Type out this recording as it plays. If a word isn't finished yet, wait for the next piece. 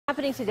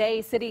Happening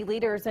today, city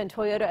leaders and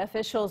Toyota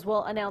officials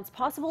will announce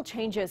possible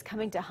changes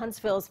coming to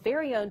Huntsville's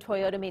very own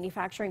Toyota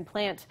manufacturing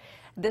plant.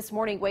 This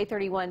morning, WAAY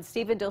 31's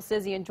Stephen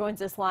Dilsizian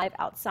joins us live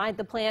outside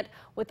the plant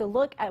with a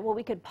look at what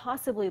we could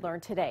possibly learn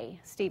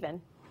today.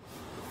 Stephen.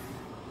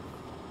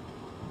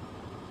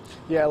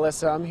 Yeah,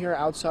 Alyssa, I'm here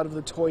outside of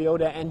the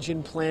Toyota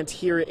engine plant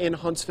here in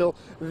Huntsville.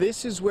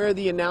 This is where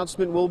the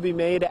announcement will be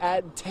made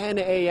at 10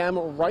 a.m.,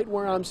 right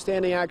where I'm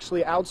standing,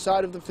 actually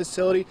outside of the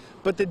facility.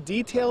 But the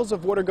details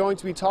of what are going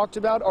to be talked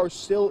about are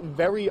still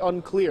very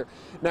unclear.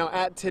 Now,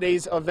 at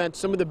today's event,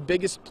 some of the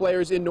biggest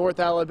players in North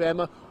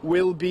Alabama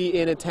will be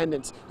in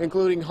attendance,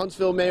 including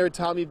Huntsville Mayor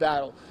Tommy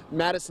Battle,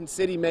 Madison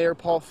City Mayor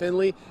Paul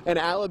Finley, and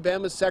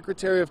Alabama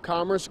Secretary of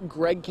Commerce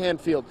Greg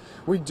Canfield.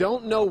 We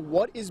don't know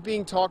what is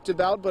being talked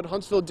about, but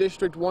Huntsville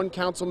District 1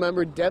 Council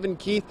member Devin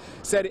Keith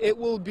said it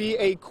will be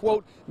a,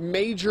 quote,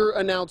 major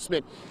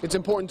announcement. It's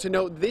important to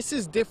note this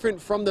is different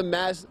from the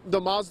Mazda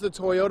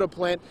Toyota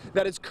plant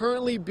that is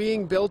currently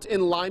being built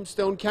in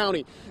Limestone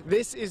County.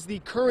 This is the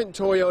current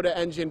Toyota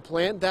engine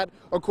plant that,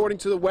 according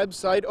to the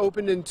website,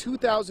 opened in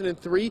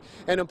 2003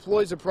 and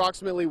employs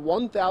approximately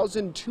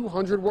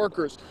 1,200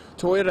 workers.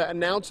 Toyota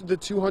announced the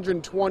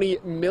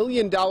 $220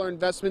 million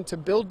investment to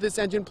build this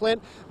engine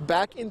plant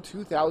back in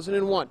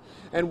 2001.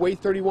 And WAAY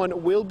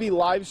 31 will be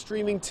live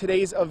streaming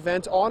today's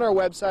event on our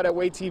website at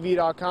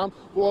WAAYTV.com.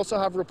 We'll also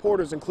have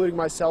reporters, including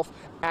myself,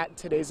 at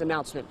today's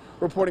announcement.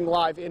 Reporting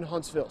live in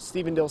Huntsville,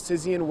 Stephen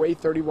Dilsizian, WAAY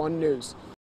 31 News.